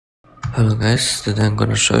Hello guys, today I'm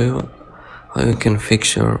gonna show you how you can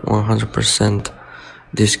fix your 100%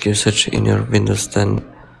 disk usage in your Windows 10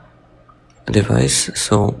 device.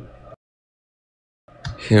 So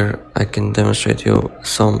here I can demonstrate you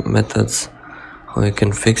some methods how you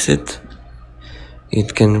can fix it.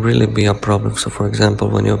 It can really be a problem. So for example,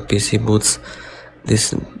 when your PC boots,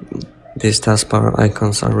 these taskbar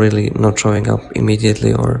icons are really not showing up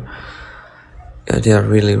immediately, or they are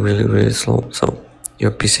really slow. So your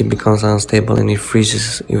PC becomes unstable and it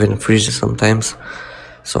freezes, even freezes sometimes.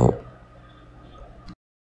 So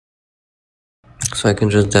I can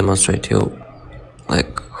just demonstrate you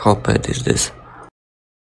like how bad is this.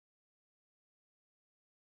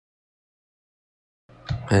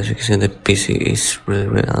 As you can see, the PC is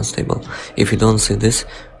really unstable. If you don't see this,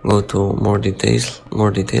 go to more details.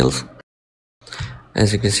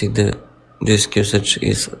 As you can see, the disk usage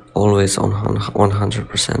is always on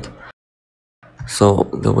 100%. So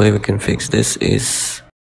the way we can fix this is,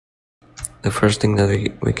 the first thing that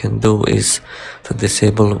we can do is to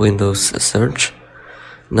disable Windows search.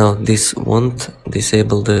 Now this won't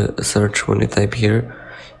disable the search when you type here.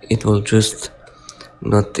 It will just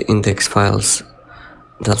not index files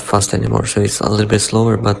that fast anymore, so it's a little bit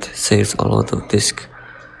slower, but saves a lot of disk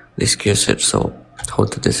usage. So how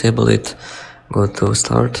to disable it? Go to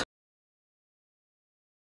start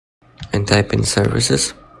and type in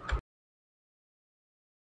services.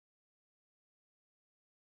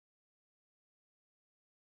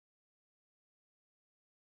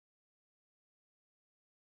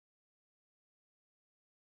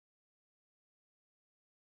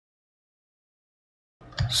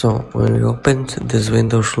 So when we opened, this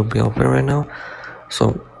window should be open right now.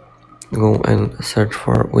 So go and search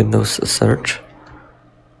for Windows search.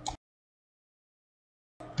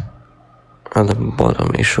 At the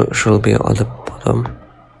bottom, it should be at the bottom.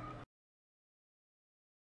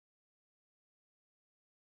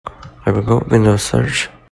 There we go, Windows search.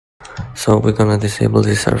 So we're gonna disable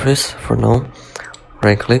this service for now.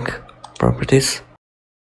 Right click, properties.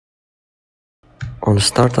 On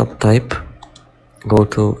startup type, go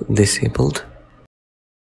to disabled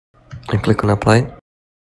and click on apply.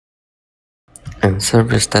 And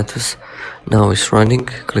service status now is running,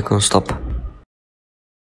 click on stop.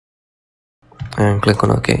 And click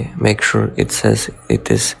on OK. Make sure it says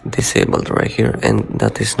it is disabled right here and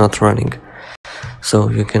that is not running. So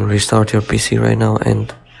you can restart your PC right now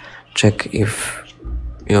and check if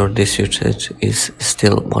your disk usage is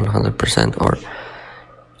still 100%,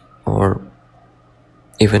 or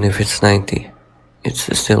even if it's 90,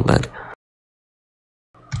 it's still bad.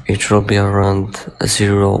 It should be around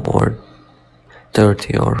 0 or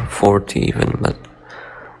 30 or 40 even, but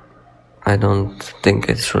I don't think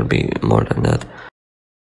it should be more than that,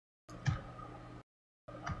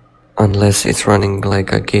 unless it's running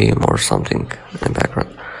like a game or something in the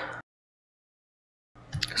background.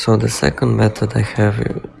 So the second method I have,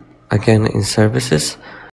 again in services,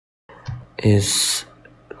 is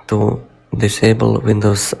to disable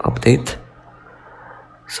Windows Update.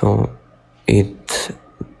 So it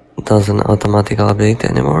doesn't automatically update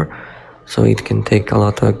anymore, so it can take a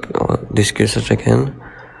lot of disk usage again.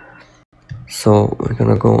 So we're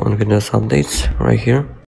gonna go on Windows Updates right here,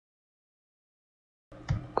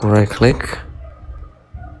 right click,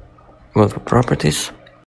 go to properties,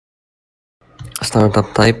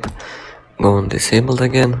 startup type, go on disabled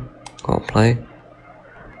again, go apply,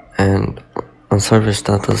 and on service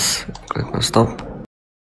status click on stop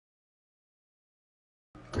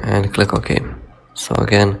and click OK. So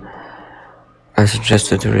again, I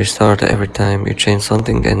suggest you to restart every time you change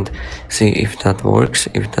something and see if that works,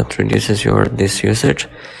 if that reduces your disk usage.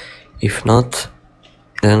 If not,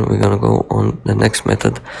 then we're gonna go on the next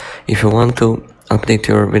method. If you want to update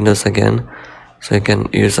your Windows again, so you can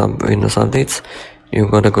use Windows updates, you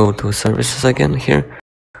gotta go to services again here,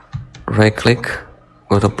 right click,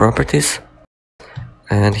 go to properties,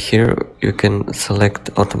 and here you can select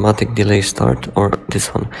automatic delay start or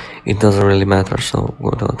this one. It doesn't really matter, so go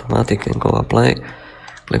to automatic and go apply,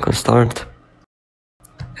 click on start,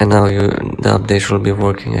 and now the update will be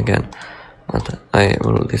working again, but I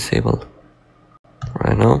will disable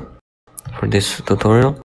right now for this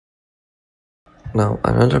tutorial. Now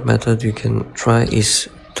another method you can try is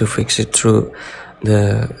to fix it through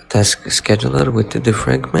the task scheduler with the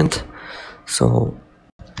defragment. So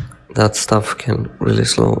that stuff can really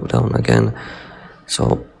slow down again.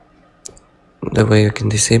 So the way you can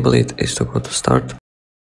disable it is to go to start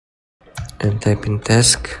and type in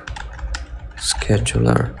task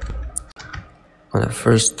scheduler on the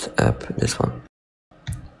first app, this one,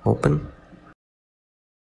 open.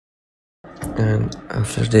 And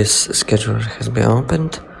after this scheduler has been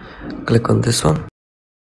opened, click on this one,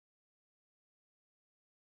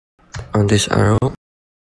 on this arrow,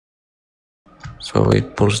 so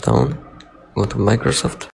it pulls down. Go to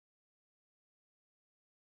Microsoft,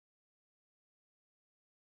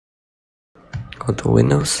 go to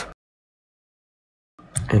Windows,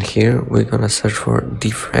 and here we're gonna search for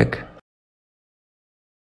defrag.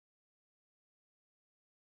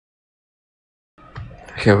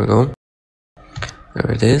 Here we go.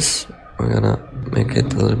 There it is. We're gonna make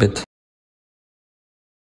it a little bit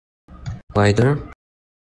wider.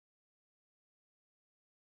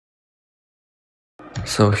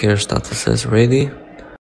 So here status is ready.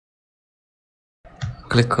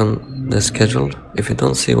 Click on the scheduled. If you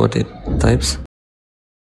don't see what it types,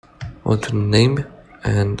 go to name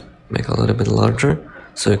and make a little bit larger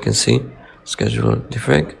so you can see schedule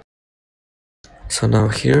defrag. So now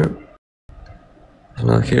here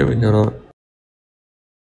we're gonna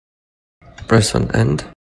press on end,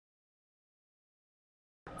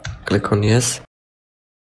 click on yes,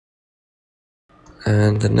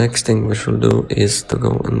 and the next thing we should do is to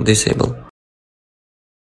go and disable.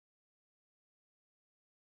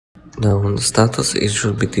 Now on the status it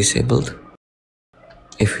should be disabled.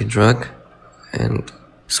 If you drag and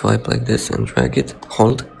swipe like this and drag it,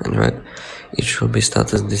 hold and drag, it should be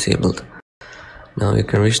status disabled. Now you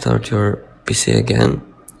can restart your PC again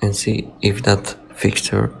and see if that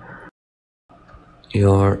fixed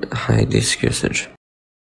your high disk usage.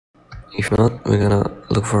 If not, we're gonna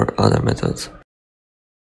look for other methods.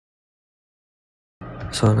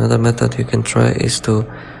 So another method you can try is to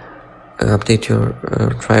update your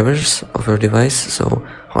drivers of your device. So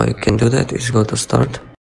how you can do that is go to start,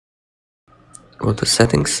 go to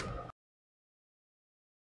settings,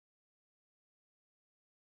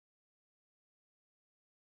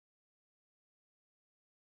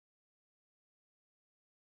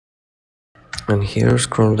 and here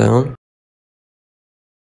scroll down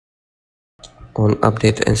on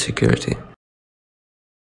update and security.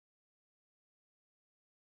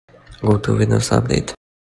 Go to Windows Update.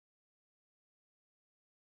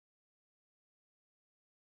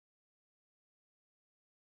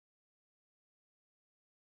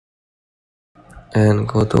 And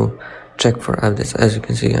go to check for updates. As you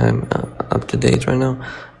can see, I'm up to date right now.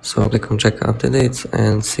 So click on check updates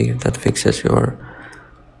and see if that fixes your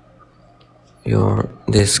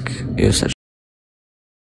disk usage.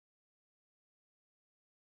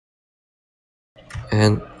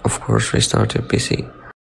 And of course restart your PC.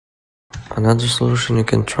 Another solution you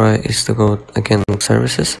can try is to go again to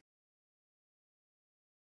services.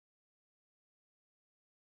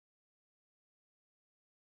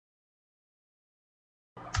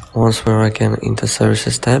 Once we're again in the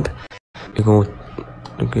services tab, you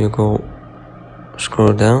go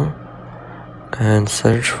scroll down and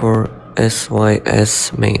search for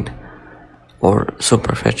SYS main or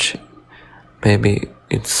superfetch. Maybe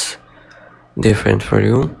it's different for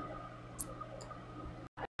you.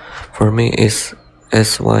 For me it's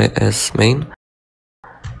SYS main.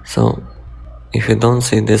 So if you don't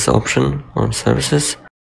see this option on services,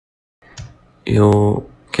 you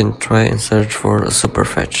can try and search for a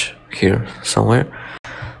superfetch here somewhere.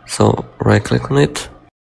 So right click on it,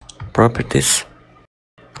 properties,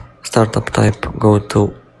 startup type, go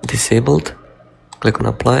to disabled, click on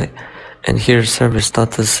apply, and here service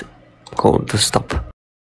status, go to stop,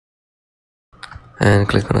 and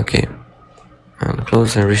click on OK, and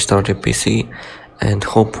close and restart your PC, and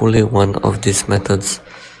hopefully one of these methods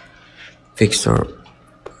fix your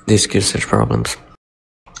disk usage problems.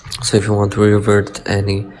 So if you want to revert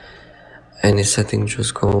any setting,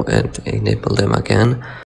 just go and enable them again.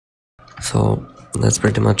 So that's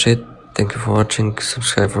pretty much it. Thank you for watching.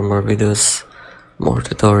 Subscribe for more videos, more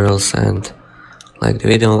tutorials, and like the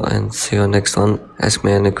video, and see you next one. Ask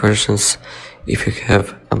me any questions if you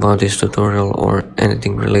have about this tutorial or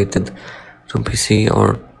anything related to PC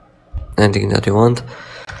or anything that you want.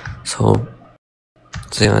 So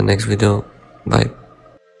see you in the next video. Bye.